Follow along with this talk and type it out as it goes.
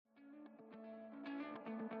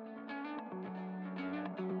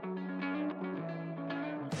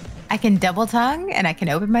I can double tongue and I can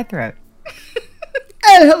open my throat.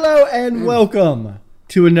 And hello and welcome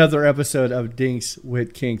to another episode of Dinks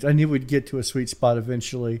with Kinks. I knew we'd get to a sweet spot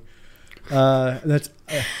eventually. That's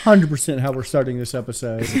 100% how we're starting this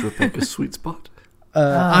episode. Is Rebecca's sweet spot?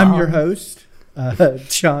 I'm your host,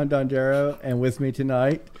 John Dondero, and with me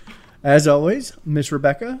tonight, as always, Miss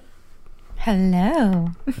Rebecca.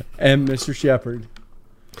 Hello. And Mr. Shepard.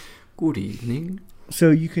 Good evening. So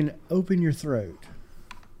you can open your throat.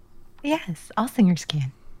 Yes, all singers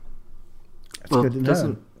can. That's good to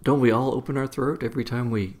know. Don't we all open our throat every time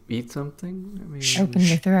we eat something? I mean, Open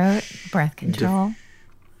your throat, breath control.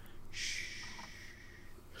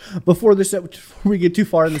 Before we get too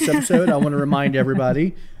far in this episode, I want to remind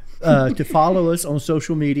everybody to follow us on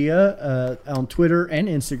social media, on Twitter and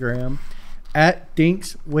Instagram, at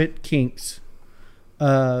Dinks with Kinks.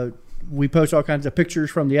 We post all kinds of pictures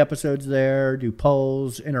from the episodes there, do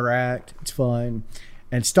polls, interact. It's fun.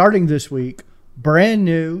 And starting this week, brand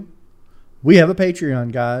new, we have a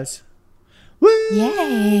Patreon, guys. Woo!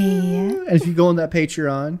 Yay! And if you go on that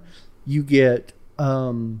Patreon, you get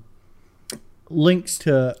links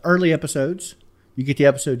to early episodes. You get the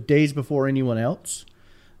episode days before anyone else.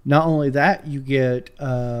 Not only that, you get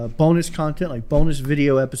bonus content like bonus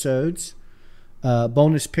video episodes,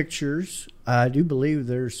 bonus pictures. I do believe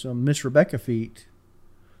there's some Miss Rebecca feet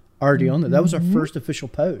already on there. That was our first official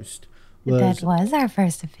post. That was our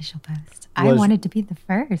first official post. I wanted to be the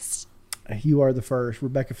first. You are the first,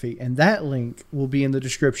 Rebecca feet. And that link will be in the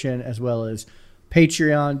description, as well as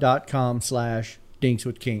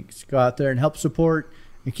patreon.com/dinkswithkinks. Go out there and help support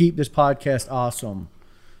and keep this podcast awesome.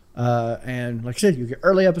 And like I said, you get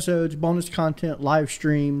early episodes, bonus content, live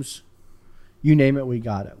streams, you name it, we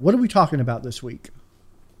got it. What are we talking about this week?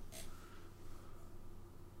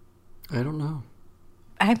 I don't know.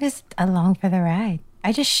 I'm just along for the ride.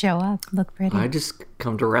 I just show up, look pretty. I just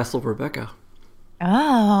come to wrestle Rebecca.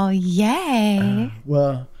 Oh, yay.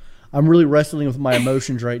 Well, I'm really wrestling with my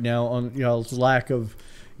emotions right now on lack of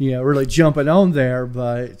really jumping on there,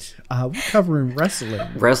 but we're covering wrestling.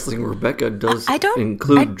 Wrestling Rebecca does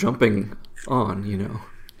include jumping on,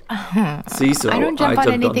 See, so I don't jump on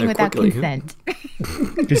jumped anything there without quickly. consent.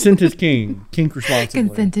 Consent is king. Kink responsibly.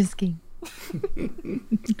 Consent is king.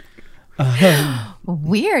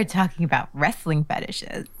 We're talking about wrestling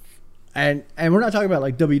fetishes. And we're not talking about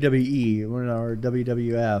like WWE or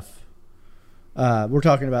WWF. We're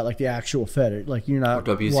talking about like the actual fetish. Like you're not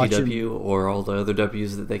or WCW watching, or all the other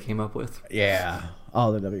W's that they came up with. Yeah,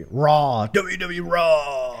 all the Raw, WWE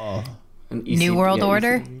Raw, And New World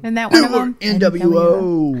Order, isn't that one of them?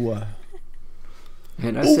 NWO.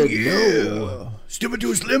 And I said no. Step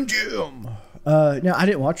into a Slim Jim. Now I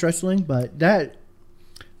didn't watch wrestling, but that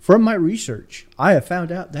from my research, I have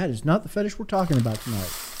found out that is not the fetish we're talking about tonight.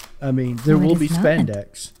 I mean, there will be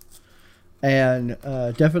spandex and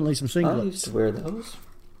definitely some singlets. I used to wear those.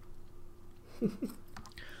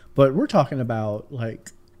 But we're talking about like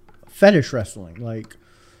fetish wrestling, like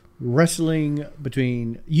wrestling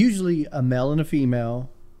between usually a male and a female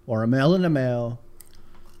or a male and a male.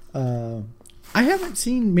 I haven't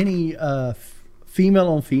seen many female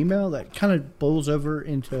on female that kind of boils over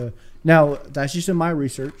into. Now, that's just in my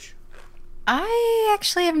research. I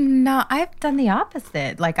actually have not. I've done the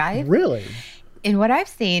opposite. Really? In what I've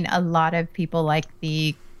seen, a lot of people like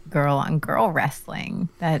the girl on girl wrestling.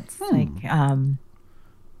 That's but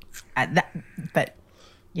a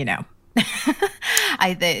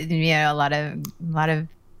lot of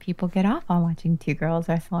people get off on watching two girls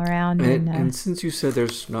wrestle around. And since you said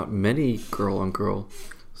there's not many girl on girl,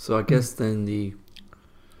 so I guess then the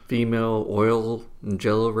female oil and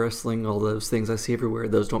jello wrestling, all those things I see everywhere,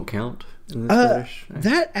 those don't count in this fetish?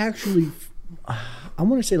 That actually, I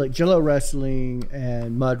want to say like jello wrestling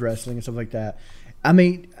and mud wrestling and stuff like that. I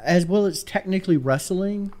mean, as well as technically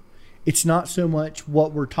wrestling, it's not so much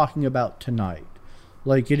what we're talking about tonight.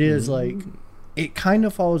 Like it is like, it kind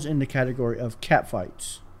of falls in the category of cat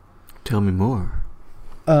fights. Tell me more.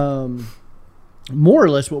 More or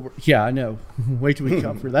less I know. Wait till we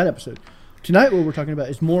come for that episode. Tonight, what we're talking about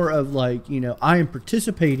is more of like, I am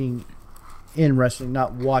participating in wrestling,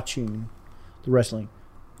 not watching the wrestling.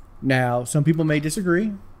 Now, some people may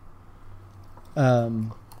disagree.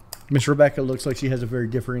 Miss Rebecca looks like she has a very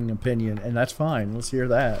differing opinion, and that's fine. Let's hear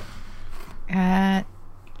that. No,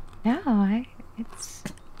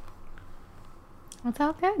 it's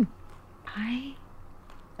all good.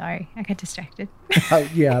 Sorry, I got distracted.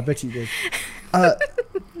 Yeah, I bet you did.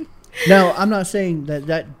 Now, I'm not saying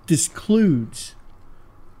that discludes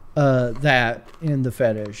that in the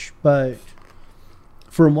fetish, but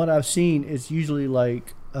from what I've seen, it's usually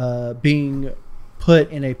like being put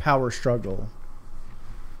in a power struggle.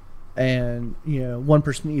 and one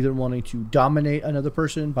person either wanting to dominate another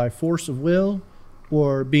person by force of will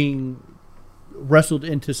or being wrestled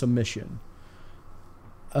into submission.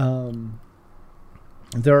 There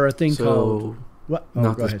are a thing called what? Oh,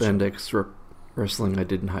 not go the ahead, spandex wrestling I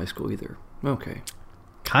did in high school either. Okay.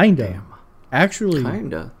 Kinda. Damn. Actually,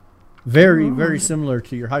 Kinda. very, very similar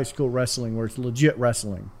to your high school wrestling, where it's legit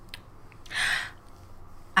wrestling.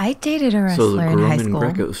 I dated a So the wrestler in high Roman school.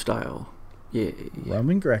 Greco style. Yeah.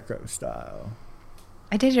 Roman Greco style.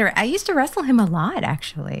 I used to wrestle him a lot,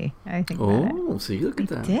 actually. I think about it. Oh, see, look at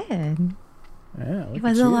that. Did. Yeah, It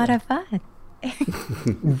was a lot of fun.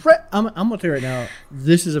 I'm gonna tell you right now,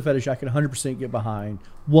 this is a fetish I can 100% get behind.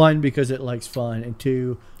 One, because it likes fun, and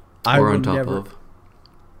two, I Or on would top never. of.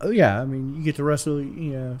 Oh yeah, I mean, you get to wrestle,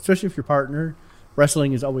 especially if your partner.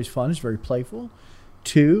 Wrestling is always fun. It's very playful.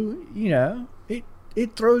 Two,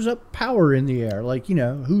 it throws up power in the air. Like,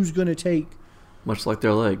 who's gonna take? Much like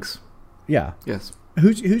their legs. Yeah, Yes.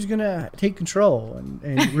 who's gonna take control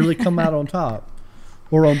and really come out on top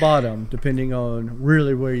or on bottom, depending on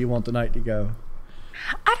really where you want the night to go.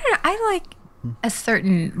 I don't know. I like a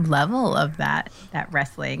certain level of that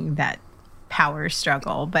wrestling, that power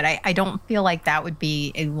struggle, but I don't feel like that would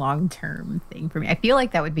be a long-term thing for me. I feel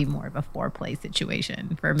like that would be more of a foreplay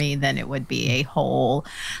situation for me than it would be a whole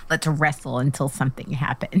let's wrestle until something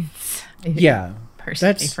happens. Yeah,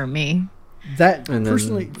 Personally, for me. That And then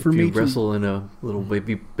personally for if me you too. wrestle in a little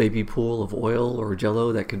baby pool of oil or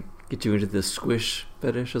jello, that could get you into this squish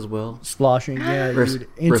fetish as well. Splashing, yeah, you would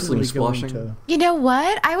instantly Wrestling go splashing. into. You know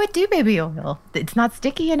what? I would do baby oil. It's not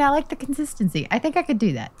sticky and I like the consistency. I think I could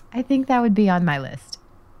do that. I think that would be on my list.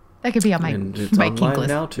 That could be on my, And it's my kink online list.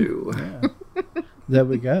 now too. There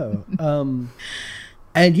we go.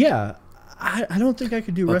 And yeah, I don't think I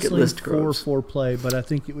could do Bucket wrestling list for grows. foreplay, but I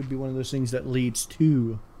think it would be one of those things that leads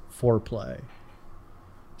to foreplay.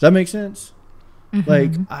 Does that make sense?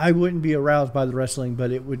 Like, I wouldn't be aroused by the wrestling,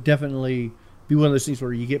 but it would definitely be one of those things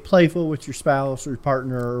where you get playful with your spouse or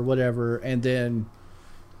partner or whatever, and then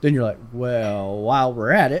you're like, well, while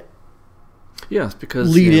we're at it, Yes,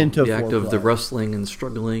 because Lead into the act of the foreplay. wrestling and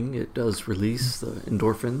struggling, it does release the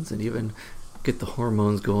endorphins and even get the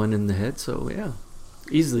hormones going in the head. So yeah,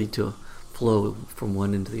 easily to flow from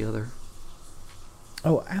one into the other.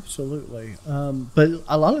 oh, absolutely. But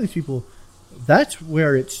a lot of these people, that's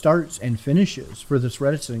where it starts and finishes for this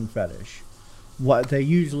wrestling fetish. What they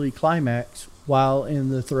usually climax while in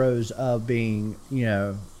the throes of being,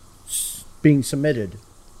 being submitted,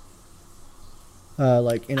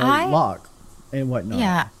 like in a lock and whatnot.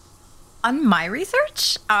 Yeah. On my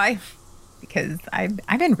research, because I've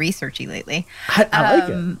been researchy lately. I like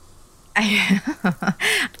it. I'm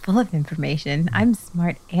full of information. I'm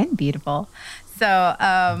smart and beautiful. So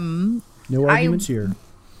No arguments here.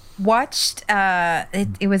 watched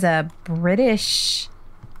it was a British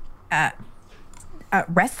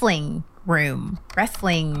wrestling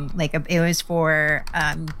it was for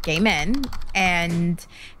gay men, and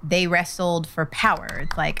they wrestled for power.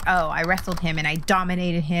 It's like, oh, I wrestled him and I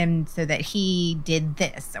dominated him so that he did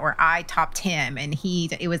this, or I topped him and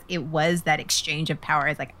it was that exchange of power.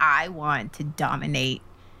 It's like, I want to dominate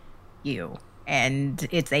you, and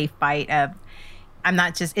it's a fight of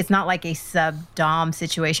it's not like a sub dom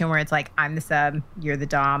situation where it's like, I'm the sub, you're the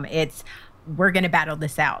dom. It's, we're gonna battle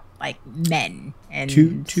this out like men. And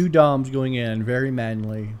Two doms going in, very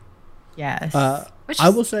manly. yes, which I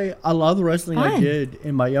is will say a lot of the wrestling I fun. did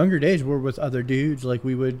in my younger days were with other dudes. Like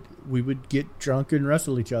we would get drunk and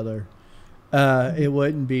wrestle each other. It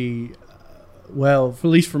wouldn't be well, at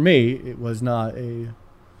least for me, it was not a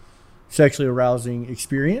sexually arousing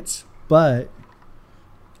experience. But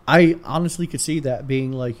I honestly could see that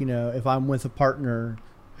being like, if I'm with a partner,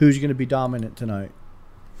 who's going to be dominant tonight?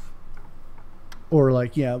 Or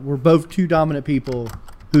like, yeah, we're both two dominant people.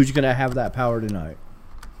 Who's going to have that power tonight?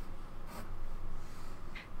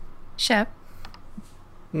 Shep,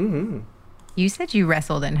 Mm-hmm. you said you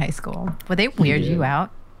wrestled in high school. Would they weird you out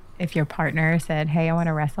if your partner said, hey, I want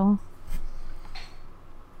to wrestle?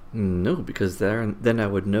 No, because then I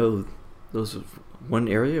would know those are one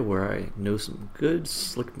area where I know some good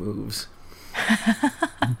slick moves.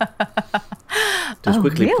 Just Oh,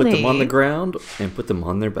 quickly put them on the really? ground and put them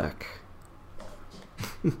on their back.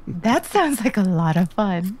 That sounds like a lot of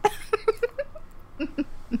fun.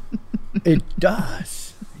 It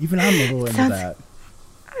does. Even I'm a little into Sounds- that.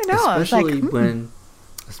 I know.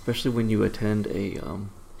 Especially when you attend a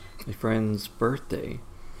friend's birthday,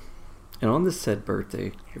 and on this said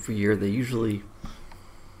birthday, every year they usually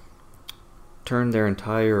turn their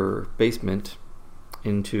entire basement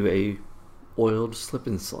into a oiled slip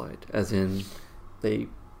and slide, as in they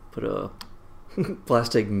put a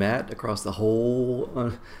plastic mat across the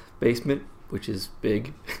whole basement, which is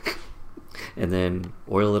big, and then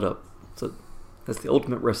oil it up. So that's the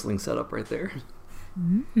ultimate wrestling setup right there.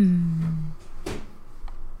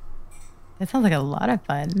 That sounds like a lot of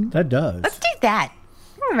fun. That does. Let's do that.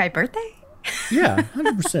 For my birthday. Yeah,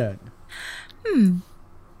 100%.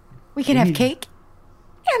 We can have cake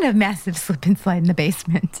and a massive slip and slide in the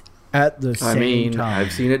basement. At the same time.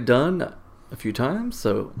 I've seen it done a few times,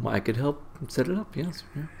 so I could help set it up. Yes.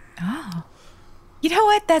 Yeah. Oh. You know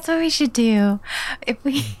what? That's what we should do.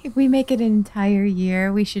 If we make it an entire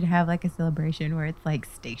year, we should have like a celebration where it's like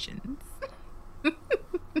stations.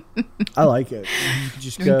 I like it. You can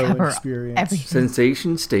just go and experience. Everything.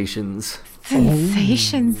 Sensation stations.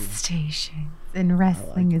 Sensation stations. And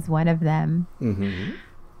wrestling is one of them. Mm-hmm.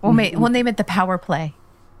 We'll name it the Power Play.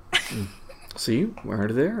 See, we're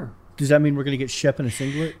already there. Does that mean we're going to get Shep in a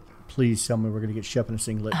singlet? Please tell me we're going to get Shep in a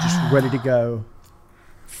singlet. Just ready to go.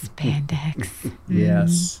 Spandex.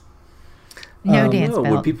 Yes. No dance belt.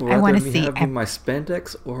 Would people I rather want to me see have my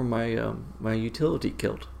spandex or my my utility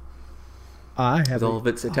kilt I have with all of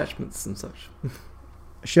its attachments and such?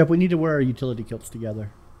 Shep, we need to wear our utility kilts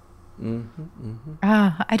together.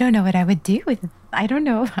 I don't know what I would do with it. I don't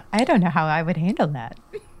know how I would handle that.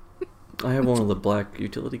 I have one of the black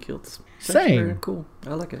utility kilts. It's Same. actually very cool.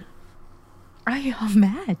 I like it. Oh, you'll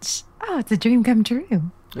match. Oh, it's a dream come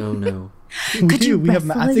true. Oh no. Could you We have.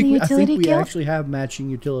 wrestle I in think. the I think utility we kilt? actually have matching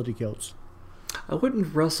utility kilts. I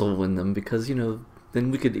wouldn't wrestle in them because,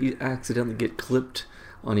 then we could accidentally get clipped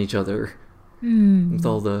on each other with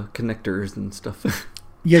all the connectors and stuff.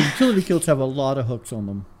 Yeah, utility kilts have a lot of hooks on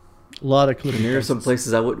them. A lot of clipping. And there are some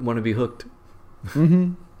places I wouldn't want to be hooked.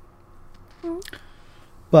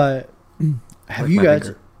 But have Like you my guys?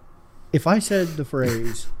 finger. If I said the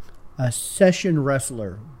phrase "a session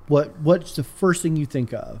wrestler," what's the first thing you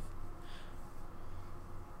think of?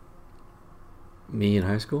 Me in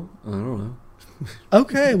high school? I don't know.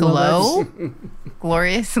 Okay, well, Glow,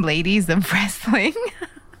 glorious ladies of wrestling.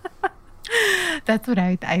 That's what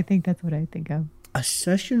I think. That's what I think of. a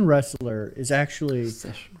session wrestler is actually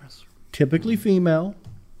Session wrestler. typically female.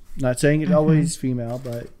 Not saying it's always female,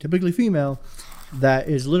 but typically female. That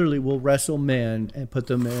is literally will wrestle men and put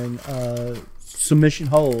them in submission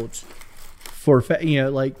holds for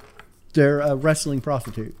like they're a wrestling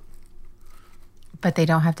prostitute. But they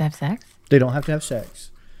don't have to have sex. They don't have to have sex.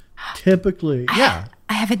 Typically, yeah.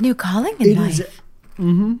 I have a new calling in It life.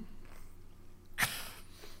 is.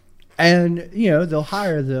 And they'll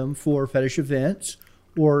hire them for fetish events,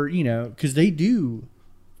 or because they do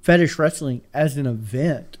fetish wrestling as an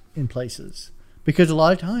event in places. Because a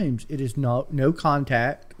lot of times it is no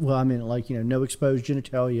contact. Well, I mean, like no exposed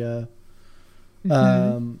genitalia,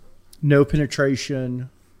 no penetration.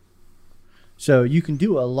 So you can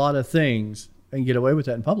do a lot of things and get away with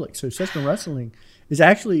that in public. So session wrestling is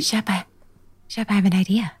actually Shep, I have an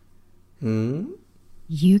idea.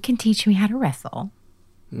 You can teach me how to wrestle.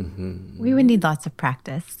 We would need lots of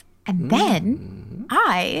practice. And then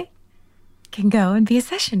I can go and be a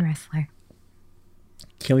session wrestler.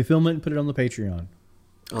 Can we film it and put it on the Patreon?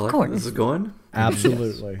 I like course. where this is going.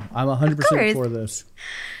 Absolutely. I'm 100% course. for this.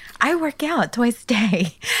 I work out twice a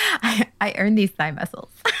day. I earn these thigh muscles.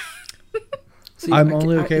 See, I'm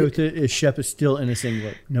only okay with it if Shep is still in a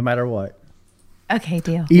singlet, no matter what. Okay,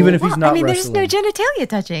 deal. Even if he's not there's no wrestling. genitalia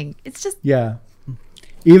touching. It's just Yeah.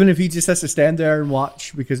 Even if he just has to stand there and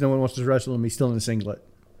watch because no one wants to wrestle him, he's still in a singlet.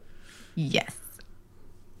 yes.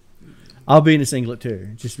 I'll be in a singlet too,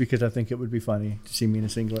 just because I think it would be funny to see me in a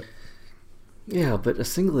singlet. Yeah, but a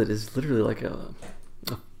singlet is literally like a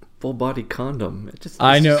full body condom.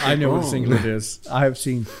 I know it's what a wrong. singlet is. I have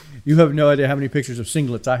seen. You have no idea how many pictures of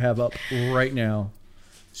singlets I have up right now.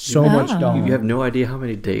 So much dong. You have no idea how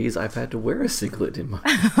many days I've had to wear a singlet in my.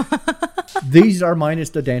 These are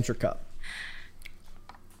minus the dancer cup.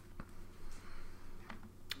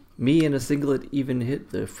 Me in a singlet even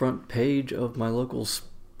hit the front page of my local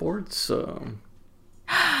sports,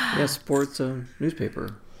 sports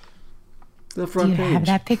newspaper. The Do front you page. have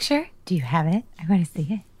that picture? Do you have it? I want to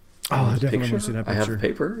see it. Oh, I definitely Picture? want to see that I have picture.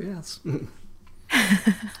 paper. Yes.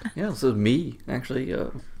 Yeah, so me actually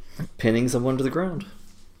pinning someone to the ground.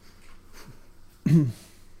 I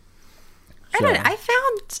don't know. I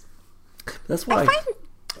found. That's why.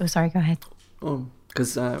 Oh, sorry. Go ahead.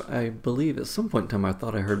 Because I believe at some point in time I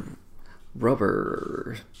thought I heard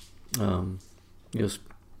rubber,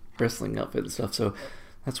 wrestling outfit and stuff. So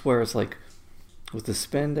that's where it's like with the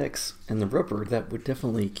spandex and the rubber, that would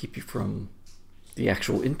definitely keep you from the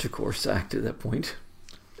actual intercourse act at that point.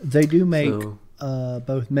 They do make So-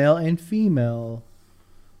 both male and female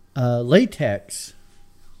latex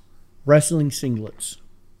wrestling singlets.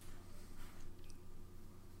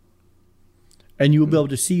 And you will be able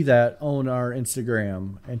to see that on our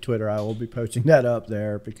Instagram and Twitter. I will be posting that up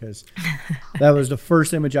there because that was the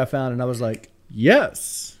first image I found, and I was like,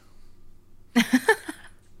 yes.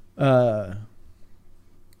 I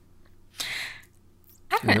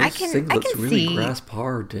can really see grasp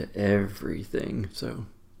hard to everything. So,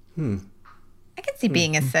 I can see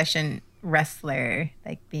being a session wrestler,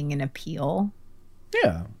 like being an appeal.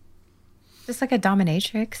 Yeah. Just like a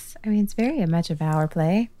dominatrix. I mean, it's very much a power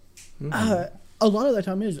play. A lot of the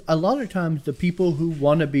times the people who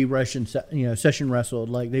want to be session wrestled,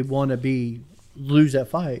 like they want to lose that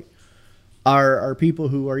fight, are people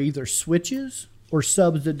who are either switches or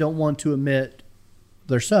subs that don't want to admit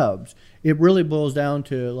they're subs. It really boils down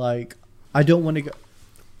to like, I don't want to go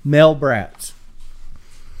male brats.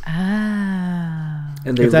 Ah.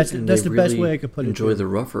 And that's the best way I could put it. Enjoy the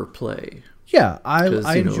rougher play. Yeah, I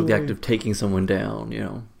enjoy the act of taking someone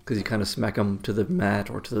down. Because you kind of smack them to the mat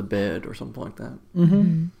or to the bed or something like that.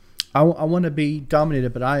 Mm-hmm. I want to be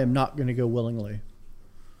dominated, but I am not going to go willingly.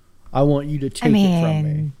 I want you to take it from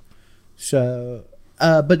me. So,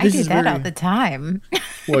 but this is that all the time.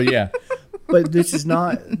 Well, yeah, but this is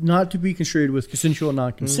not to be construed with consensual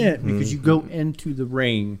non-consent because you go into the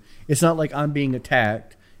ring. It's not like I'm being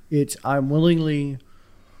attacked. It's I'm willingly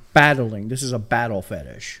battling. This is a battle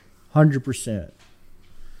fetish, 100%.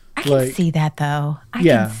 I can see that though. I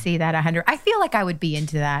can see that 100. I feel like I would be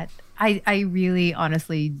into that. I really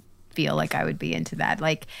honestly feel like I would be into that.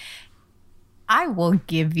 Like I will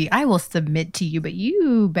submit to you, but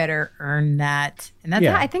you better earn that. And that's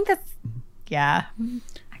I think that's I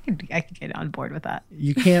could get on board with that.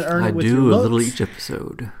 You can't earn it with your looks. looks. A little each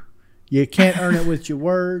episode. You can't earn it with your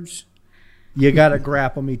words. You got to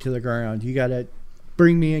grapple me to the ground. You got to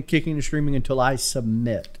bring me in kicking and screaming until I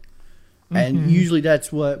submit. And usually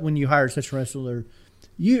that's when you hire such a wrestler,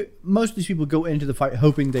 most of these people go into the fight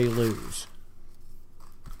hoping they lose.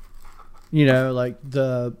 Like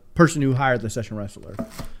the person who hired the session wrestler.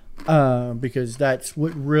 Because that's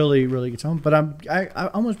what really, really gets on. But I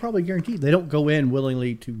almost probably guarantee they don't go in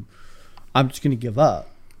willingly to, I'm just going to give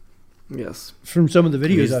up. Yes. From some of the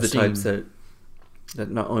videos I've seen. These are the types that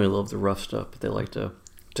not only love the rough stuff, but they like to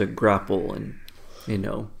grapple and,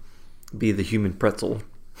 be the human pretzel.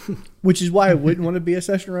 Which is why I wouldn't want to be a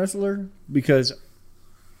session wrestler, because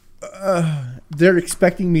they're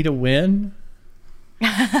expecting me to win,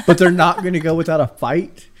 but they're not going to go without a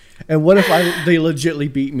fight. And what if they legitimately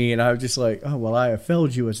beat me and I was just like, oh, well, I have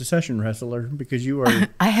failed you as a session wrestler because you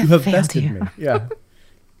have bested me. Yeah.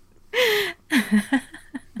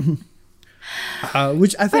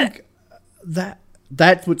 Which I think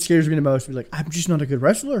that's what scares me the most. Be like, I'm just not a good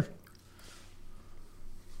wrestler.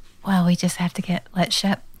 Well, we just have to let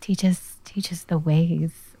Shep teach us the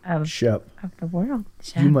ways of the world.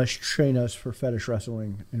 Shep. You must train us for fetish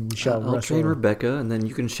wrestling, and we shall wrestle. I'll train Rebecca, and then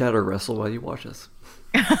you can shadow wrestle while you watch us.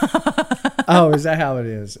 Oh, is that how it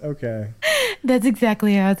is? Okay. That's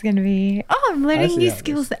exactly how it's going to be. Oh, I'm learning new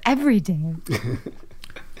skills every day.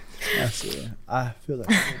 I see. I feel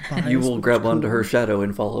that. You will grab onto her shadow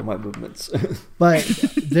and follow my movements. But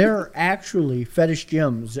there are actually fetish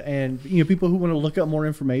gyms, and people who want to look up more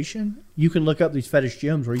information, you can look up these fetish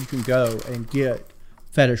gyms where you can go and get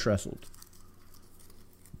fetish wrestled.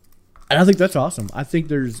 And I think that's awesome. I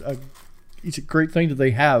think it's a great thing that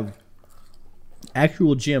they have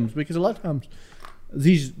actual gyms, because a lot of times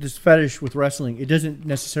this fetish with wrestling, it doesn't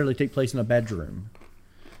necessarily take place in a bedroom.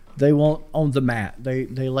 They want on the mat. They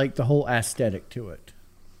like the whole aesthetic to it.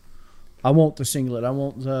 I want the singlet. I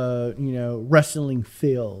want the wrestling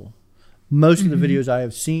feel. Most of the videos I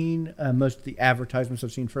have seen, most of the advertisements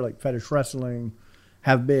I've seen for like fetish wrestling,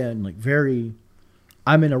 have been like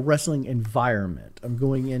I'm in a wrestling environment. I'm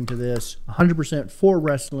going into this 100% for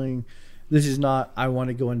wrestling. This is not, I want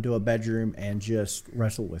to go into a bedroom and just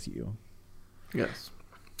wrestle with you. Yes.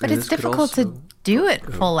 But it's difficult to do it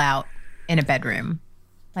full out in a bedroom.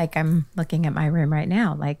 Like I'm looking at my room right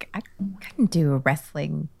now. Like I couldn't do a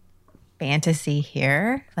wrestling fantasy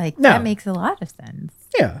here. Like that makes a lot of sense.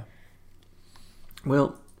 Yeah.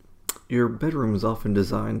 Well, your bedroom is often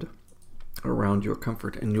designed around your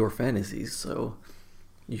comfort and your fantasies. So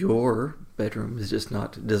your bedroom is just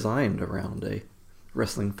not designed around a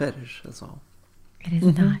wrestling fetish. That's all. It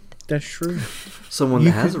is not. That's true. Someone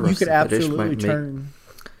that has a wrestling fetish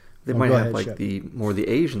might have like the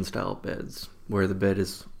Asian style beds where the bed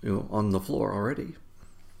is on the floor already,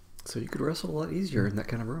 so you could wrestle a lot easier in that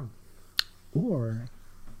kind of room. Or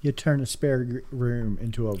you turn a spare room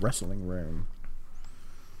into a wrestling room,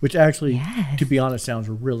 which actually, to be honest, sounds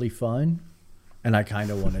really fun, and I kind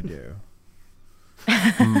of want to do.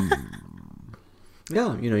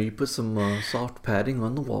 Yeah, you put some soft padding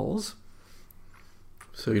on the walls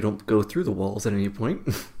so you don't go through the walls at any point.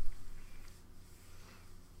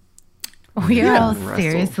 We are all Wrestle.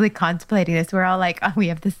 seriously contemplating this. We're all like, oh, we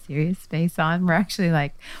have the serious face on. We're actually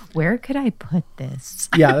like, where could I put this?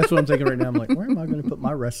 Yeah, that's what I'm thinking right now. I'm like, where am I going to put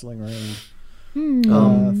my wrestling ring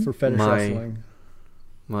for fetish wrestling?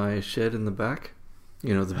 My shed in the back,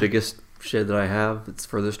 the biggest shed that I have, it's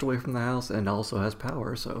furthest away from the house and also has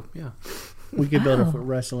power, so yeah. We could build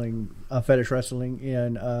a fetish wrestling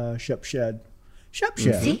in Shep Shed. Shep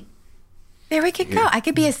Shed. See? There we could go. I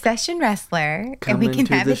could be a session wrestler, and we can Coming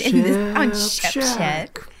to have the it in this on Shep Shep Shed.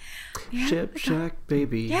 Shack. Shep Shack,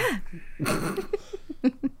 baby. Yeah.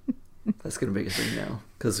 That's going to make a thing now,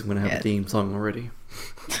 because I'm going to have Yes. a theme song already.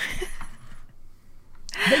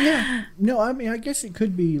 But yeah, no, I mean, I guess it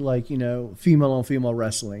could be like, female on female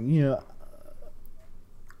wrestling.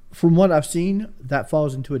 From what I've seen, that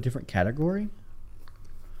falls into a different category.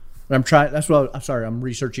 And I'm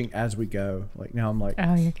researching as we go. Like now I'm like,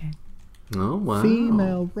 Oh, you're okay. Oh, wow.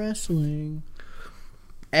 female wrestling.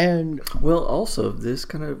 And Well, also, this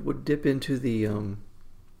kind of would dip into the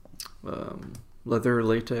leather,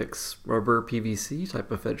 latex, rubber, PVC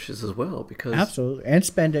type of fetishes as well, because absolutely. And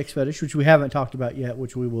spandex fetish, which we haven't talked about yet,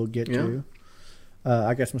 which we will get to.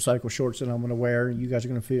 I got some cycle shorts that I'm going to wear, and you guys are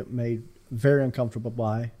going to feel made very uncomfortable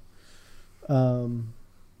by. I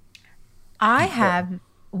have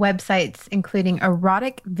websites including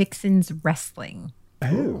Erotic Vixens Wrestling.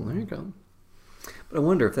 oh, there you go. But I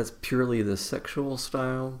wonder if that's purely the sexual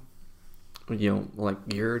style, like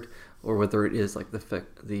geared, or whether it is like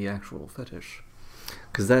the actual fetish,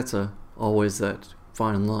 because that's always that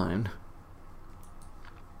fine line.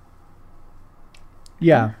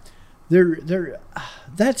 Yeah,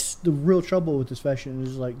 that's the real trouble with this fashion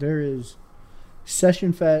is like there is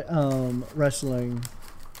session wrestling,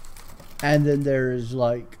 and then there is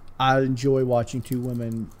like I enjoy watching two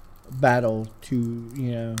women battle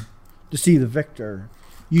to see the victor.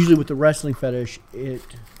 Usually with the wrestling fetish, it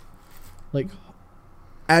like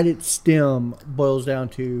at its stem boils down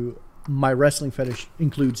to my wrestling fetish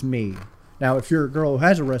includes me. Now, if you're a girl who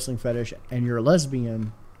has a wrestling fetish and you're a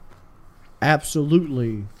lesbian,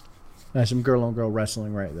 absolutely, that's some girl-on-girl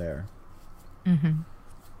wrestling right there. Mm-hmm.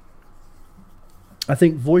 I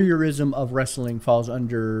think voyeurism of wrestling falls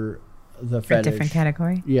under the fetish. A different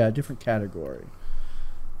category. Yeah, a different category. I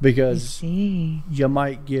Because see. you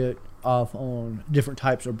might get off on different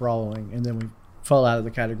types of brawling, and then we fall out of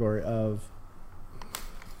the category of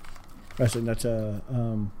wrestling. That's a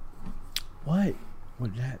what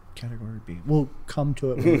would that category be? We'll come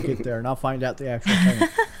to it when we get there, and I'll find out the actual term.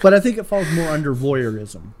 But I think it falls more under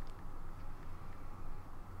voyeurism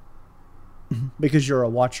because you're a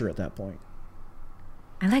watcher at that point.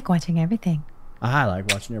 I like watching everything. I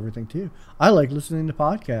like watching everything too. I like listening to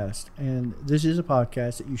podcasts, and this is a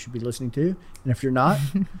podcast that you should be listening to. And if you're not,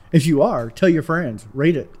 if you are, tell your friends,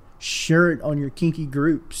 rate it, share it on your kinky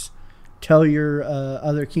groups, tell your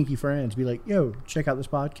other kinky friends, be like, yo, check out this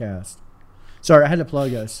podcast. Sorry, I had to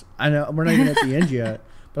plug us. I know we're not even at the end yet,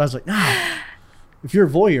 but I was like, nah, if you're a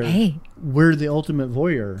voyeur, Hey. we're the ultimate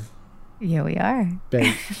voyeur, Yeah, we are.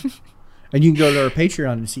 babe. And you can go to our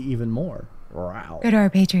Patreon and see even more. Wow. Go to our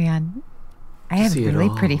Patreon. I have See it really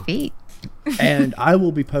all. pretty feet. And I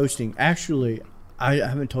will be posting. Actually, I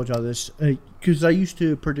haven't told y'all this because I used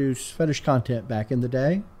to produce fetish content back in the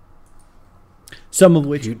day. Some of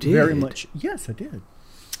which You did? very much. Yes, I did.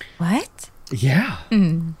 What? Yeah.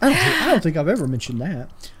 I don't think I've ever mentioned that.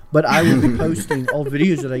 But I will be posting old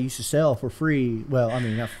videos that I used to sell for free. Well, I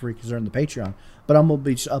mean, not for free because they're on the Patreon. But I'm going to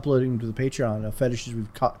be just uploading to the Patreon of fetishes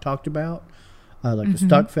we've talked about. Like the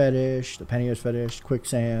stuck fetish, the pantyhose fetish,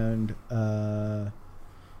 quicksand. And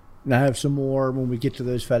I have some more when we get to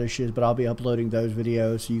those fetishes, but I'll be uploading those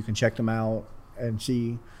videos so you can check them out and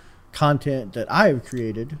see content that I have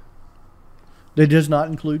created. That does not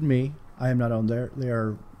include me. I am not on there. They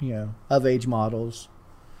are, of age models,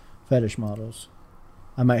 fetish models.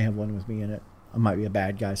 I might have one with me in it. I might be a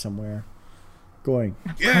bad guy somewhere going,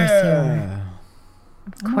 Of course you are. yeah.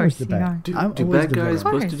 Of course the you bad. are. Do I'm always bad the guys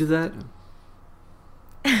villain. supposed to do that?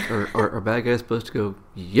 or are bad guys supposed to go,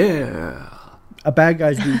 yeah? A bad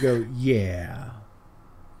guys do go, yeah.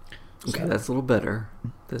 Okay, that's a little better.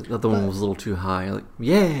 The other one was a little too high. Like,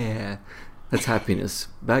 yeah, that's happiness.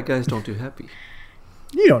 Bad guys don't do happy.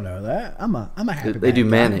 You don't know that. I'm a happy They do bad guy.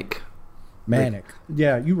 manic. Manic.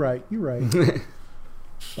 Yeah, you're right.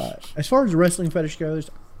 But as far as the wrestling fetish goes,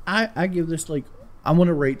 I give this I want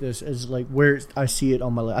to rate this as where I see it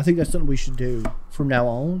on my list. I think that's something we should do from now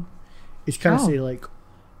on. It's kind of say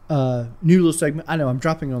New little segment. I know I'm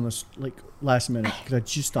dropping on this like last minute because I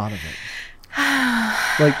just thought of it.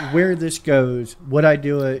 Like where this goes, would I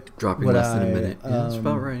do it? Dropping would less than a minute. Yeah, that's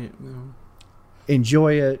about right. Yeah.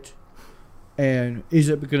 Enjoy it, and is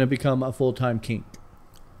it going to become a full-time kink?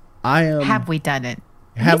 I am. Have we done it?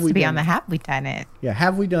 It Have needs we to be done on the it? have we done it? Yeah,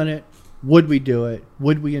 have we done it? Would we do it?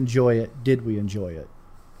 Would we enjoy it? Did we enjoy it?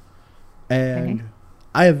 And Okay.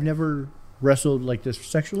 I have never wrestled like this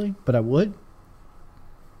sexually, but I would.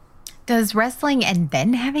 Does wrestling and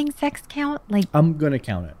then having sex count? Like, I'm going to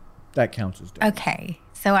count it. That counts as done. okay.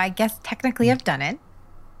 So I guess technically I've done it.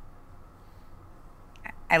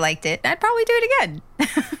 I liked it. I'd probably do it again.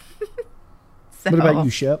 So, What about you,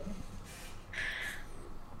 Shep?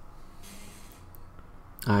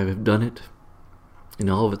 I have done it in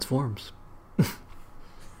all of its forms.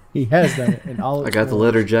 He has done it in all. I its got the forms.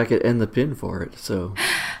 leather jacket and the pin for it, so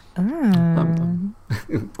Mm.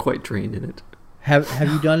 I'm quite trained in it. Have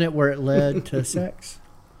you done it where it led to sex,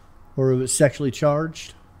 or it was sexually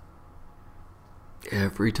charged?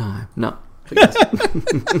 Every time. No. I guess.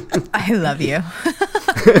 I love you.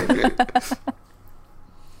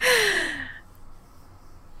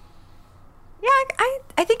 Yeah,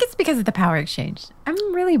 I think it's because of the power exchange. I'm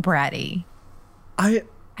really bratty. I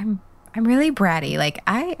I'm really bratty. Like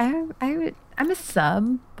I'm a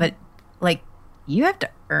sub, but like you have to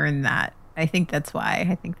earn that. I think that's why.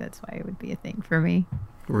 I think that's why it would be a thing for me.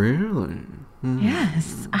 Really?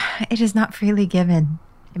 Yes, it is not freely given.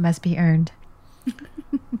 It must be earned.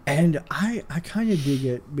 and I kind of dig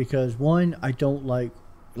it because one, I don't like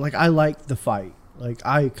I like the fight. Like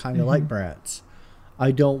I kind of like brats. I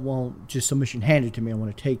don't want just submission handed to me. I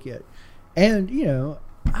want to take it, and you know,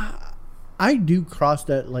 I do cross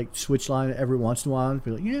that like switch line every once in a while and be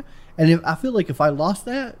like, yeah. And if I feel like if I lost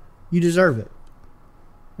that, you deserve it,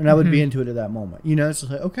 and I would be into it at that moment. You know, it's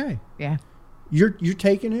like okay, Yeah. you're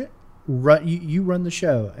taking it. Run you run the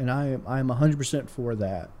show, and I'm 100% for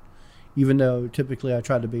that. Even though typically I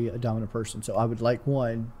try to be a dominant person, so I would like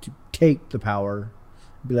one to take the power,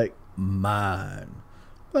 be like mine.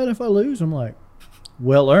 But if I lose, I'm like,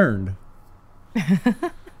 well earned.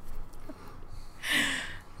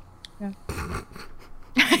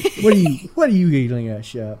 What are you giggling at,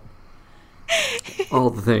 Shep? All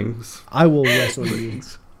the things. I will wrestle you.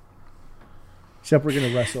 Shep, we're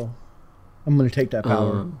gonna wrestle. I'm gonna take that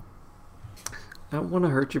power. I don't want to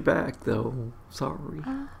hurt your back, though. Sorry.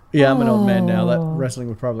 Yeah, I'm an old man now. That Oh. wrestling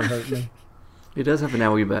would probably hurt me. He does have an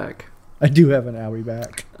owie back. I do have an owie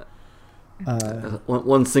back.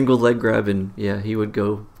 One single leg grab, and yeah, he would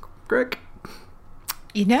go, Greg.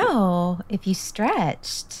 You know, if you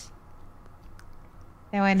stretched,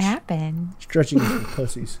 that wouldn't happen. Stretching is for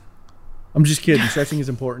pussies. I'm just kidding. Stretching is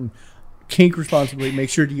important. Kink responsibly. Make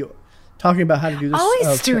sure to you talking about how to do this.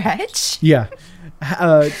 Always stretch. Yeah.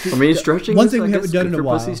 I mean, stretching One is, thing I we guess, haven't done good in a for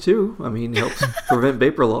while. pussies, too. I mean, it helps prevent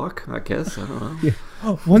vapor lock, I guess. I don't know. Yeah.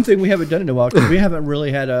 Oh, one thing we haven't done in a while because we haven't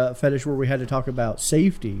really had a fetish where we had to talk about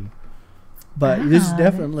safety. But this is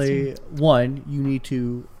definitely one you need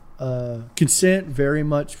to consent. Very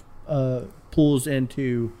much pulls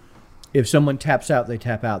into if someone taps out, they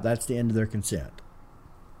tap out. That's the end of their consent.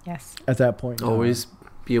 Yes. At that point, in time. Always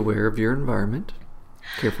be aware of your environment.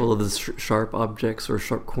 Careful of the sharp objects or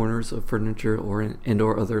sharp corners of furniture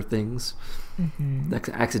or other things that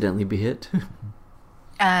could accidentally be hit.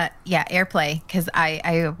 Yeah, airplay. Because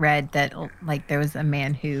I read that like there was a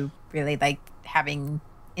man who really liked having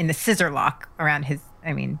in the scissor lock around his,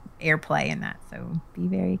 airplay and that. So be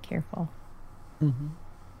very careful.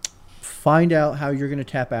 Find out how you're going to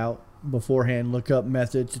tap out beforehand. Look up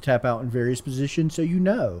methods to tap out in various positions so you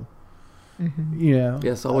know. You know.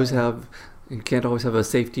 Yes, you can't always have a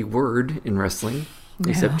safety word in wrestling,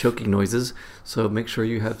 except No. choking noises. So make sure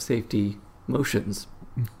you have safety motions.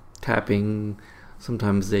 Tapping,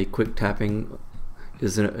 sometimes a quick tapping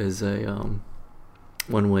is a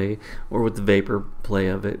one way, or with the vapor play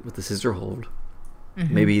of it with the scissor hold.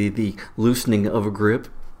 Maybe the loosening of a grip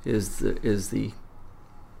is the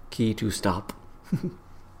key to stop.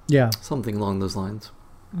 Yeah. Something along those lines.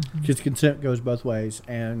 Because consent goes both ways,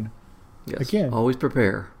 and Yes. Again. Always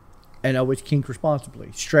prepare. always kink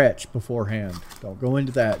responsibly. Stretch beforehand. Don't go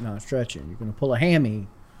into that not stretching. You're going to pull a hammy,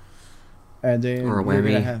 and then Or a you're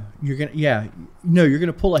whammy. you're going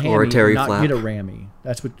to pull a hammy Or a terry and not flap. get a rammy.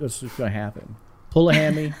 That's what's going to happen. Pull a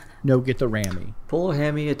hammy, no get the rammy. Pull a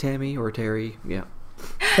hammy, a tammy, or a terry. Yeah.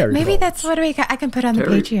 Terry Maybe folds. that's what I can put on the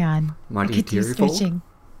Terry- Patreon. I Mighty could do Terry fold? stretching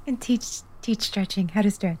and teach stretching, how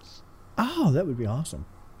to stretch. Oh, that would be awesome.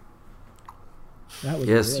 That would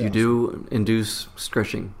be Yes, really you awesome. do induce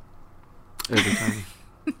stretching every time.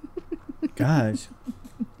 Guys,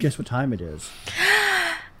 guess what time it is?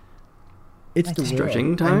 It's the wheel. Stretching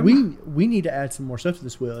And time? we need to add some more stuff to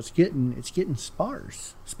this wheel. It's getting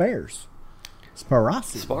sparse.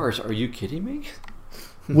 Sparosity. Spars, are you kidding me?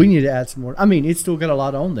 We need to add some more. I mean, it's still got a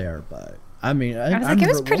lot on there, but I mean, I was like, it remember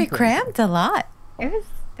was at pretty one point- cramped. A lot.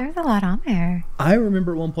 There was a lot on there. I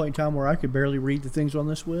remember at one point in time where I could barely read the things on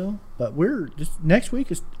this wheel, but we're just next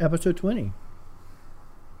week is episode 20.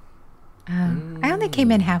 I only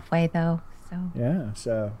came in halfway though, so Yeah,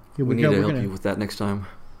 so here We we need go. to We're help gonna you with that next time.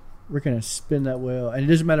 spin that wheel, and it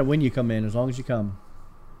doesn't matter when you come in, as long as you come.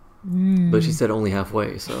 But she said only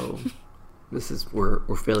halfway, so we're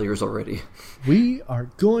failures already. We are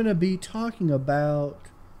going to be talking about.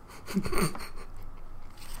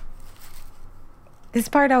 this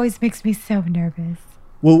part always makes me so nervous.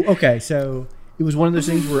 Well, okay, so it was one of those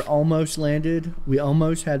things where it almost landed. We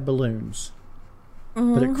almost had balloons,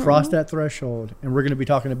 but it crossed that threshold, and we're going to be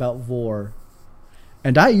talking about Vor.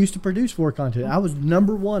 And I used to produce Vor content. I was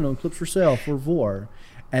number one on Clips for Sale for Vor,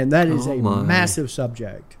 and that is Oh a my. massive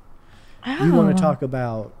subject. Oh. You want to talk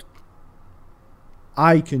about?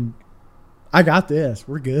 I got this.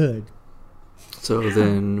 We're good. So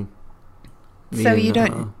then, me So and, you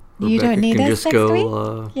don't Rebecca need can us just next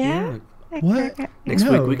go, week? Yeah. What? Next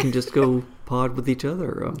No. week we can just go pod with each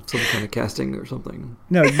other, some kind of casting or something.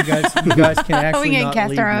 No, you guys can actually we can not cast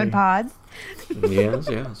leave our own me. pods.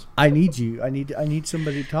 Yes. I need you. I need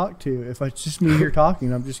somebody to talk to. If it's just me here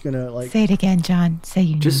talking, I'm just gonna like. Say it again, John. Say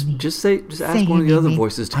you Just need me. ask Say one of you the other need me.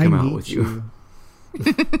 voices to I come out need with you.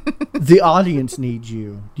 The audience needs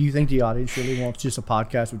you. Do you think the audience really wants just a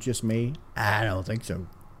podcast with just me? I don't think so.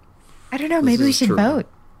 I don't know. Maybe we is should true. vote.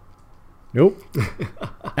 Nope.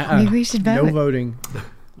 Maybe we should vote. No voting.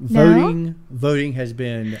 No? Voting has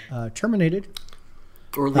been terminated.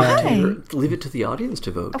 Or leave it to the audience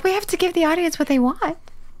to vote. We have to give the audience what they want.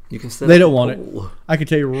 You can set They up don't a want it. poll. I can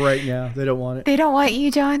tell you right now, they don't want it. They don't want you,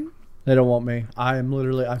 John. They don't want me. I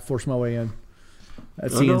forced my way in.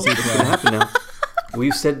 That's Oh, no, CNC it's gonna happen now.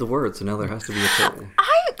 We've said the word, so now there has to be a poll.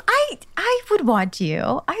 I would want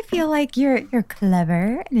you. I feel like you're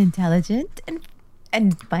clever and intelligent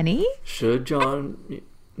and funny. Should John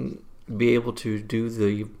be able to do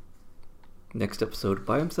the next episode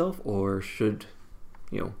by himself, or should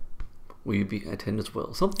we be attend as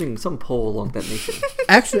well? Some poll along that nature.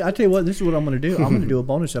 Actually, I tell you what, this is what I'm going to do. I'm going to do a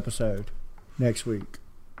bonus episode next week.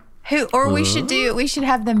 We should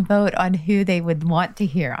have them vote on who they would want to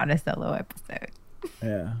hear on a solo episode.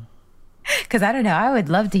 Yeah. Because I don't know, I would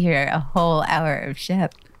love to hear a whole hour of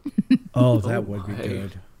Shep. Oh, that would be my.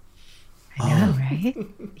 good. I know, right?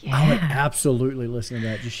 I would Yeah. absolutely listen to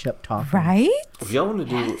that. Just kept talking. Right? If y'all want to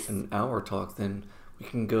do an hour talk, then we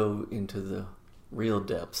can go into the real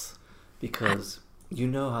depths, because you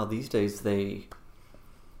know how these days they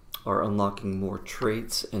are unlocking more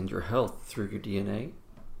traits and your health through your DNA.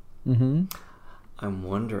 Mm-hmm. I'm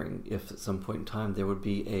wondering if at some point in time there would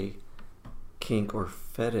be a kink or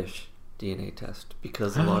fetish DNA test,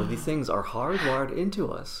 because a lot of these things are hardwired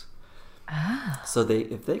into us. So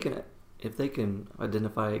if they can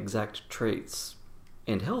identify exact traits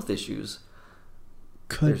and health issues,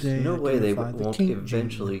 Could there's they no way they identify the won't kink gene?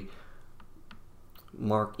 eventually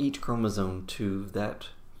mark each chromosome to that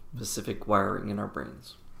specific wiring in our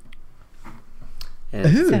brains.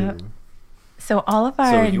 And Ooh. So all of so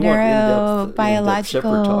our you want in-depth shepherd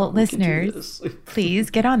neurobiological talk, we can do listeners, this. please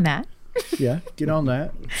get on that. Yeah, get on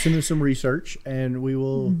that. Send us some research, and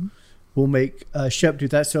we'll make Shep do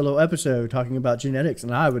that solo episode talking about genetics,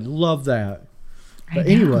 and I would love that. But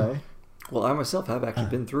know. anyway, Well, I myself have actually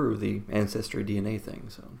been through the ancestry DNA thing,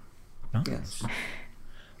 so nice. yes.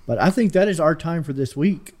 But I think that is our time for this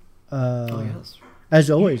week. Oh yes. As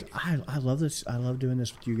always, I love this. I love doing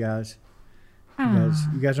this with you guys.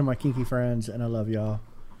 You guys are my kinky friends, and I love y'all.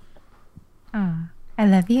 Aw, I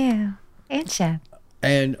love you. And Shep.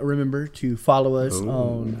 And remember to follow us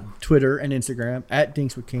on Twitter and Instagram at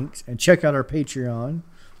Dinks with Kinks, and check out our Patreon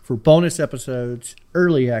for bonus episodes,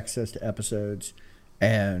 early access to episodes,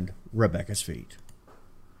 and Rebecca's feet.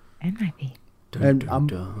 And my feet. And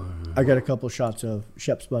I got a couple shots of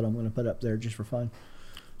Shep's butt I'm going to put up there just for fun.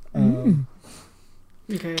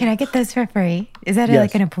 Okay. Can I get those for free? Is that Yes.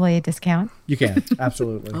 like an employee discount? You can,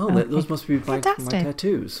 absolutely. Oh, those must be my Fantastic.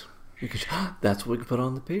 tattoos. That's what we can put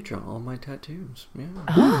on the Patreon. All my tattoos. Yeah.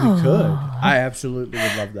 You could. I absolutely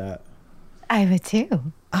would love that. I would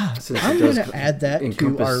too. Since I'm it going does to add that to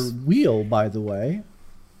encompass- our wheel, by the way.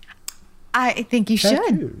 I think you should.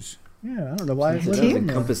 Tattoos. Yeah, I don't know why. It What does else?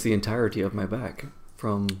 encompass the entirety of my back,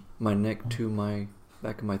 from my neck to my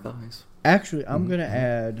back of my thighs. Actually, I'm going to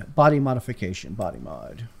add body modification, body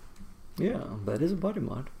mod. Yeah, that is a body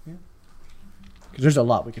mod. Yeah. Because there's a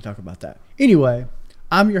lot we could talk about that. Anyway,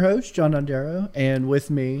 I'm your host, John Dondero, and with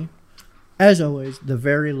me, as always, the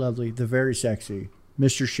very lovely, the very sexy,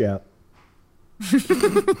 Mr. Shep.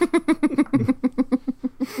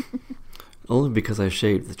 Only because I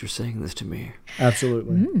shaved that you're saying this to me.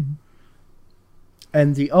 Absolutely.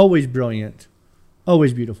 And the always brilliant,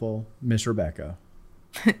 always beautiful, Miss Rebecca.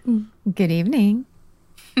 Good evening.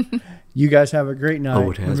 You guys have a great night.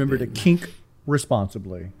 Oh, it has Remember been. to kink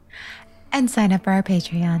responsibly. And sign up for our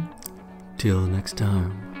Patreon. Till next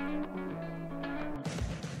time.